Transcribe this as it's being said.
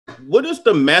what is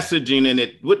the messaging in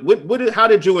it? How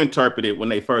did you interpret it when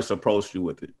they first approached you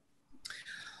with it?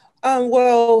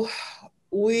 Well,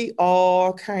 we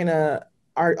all kind of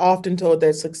are often told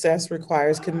that success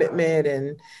requires commitment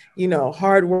and,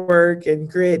 hard work and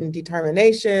grit and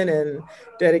determination and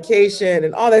dedication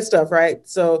and all that stuff, right?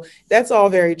 So that's all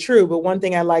very true. But one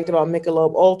thing I liked about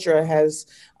Michelob Ultra has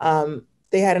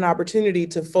they had an opportunity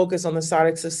to focus on the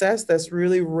side of success that's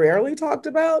really rarely talked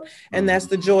about. And that's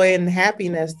the joy and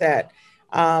happiness that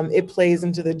it plays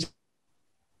into the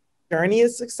journey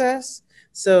of success.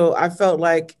 So I felt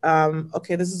like,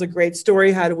 okay, this is a great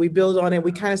story. How do we build on it?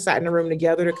 We kind of sat in a room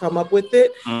together to come up with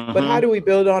it, but how do we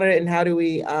build on it and how do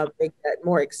we make that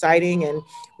more exciting? And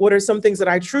what are some things that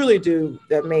I truly do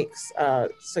that makes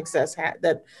success,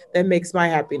 that makes my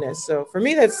happiness? So for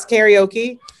me, that's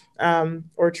karaoke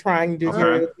or trying to do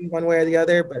karaoke one way or the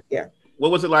other, but yeah.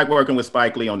 What was it like working with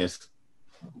Spike Lee on this?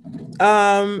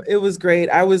 It was great.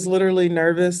 I was literally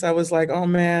nervous. I was like, oh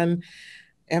man,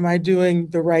 am I doing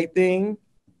the right thing?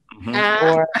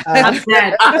 Or,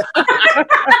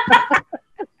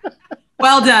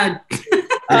 well done.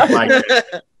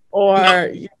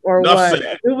 or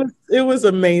what? It was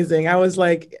amazing. I was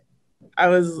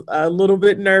a little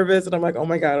bit nervous, and I'm like, oh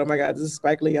my god, this is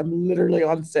Spike Lee. I'm literally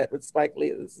on set with Spike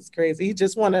Lee. This is crazy. He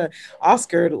just won an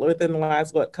Oscar within the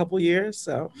last couple years.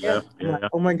 So like,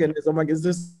 oh my goodness, is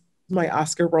this my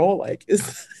Oscar role? Like,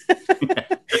 is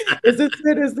this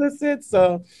it? Is this it?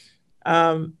 So.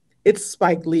 It's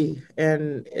Spike Lee,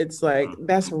 and it's like,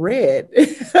 that's red.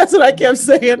 That's what I kept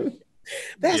saying.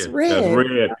 That's red. That's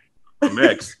red.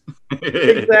 Next.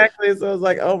 Exactly. So I was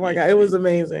like, oh my God, it was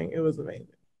amazing. It was amazing.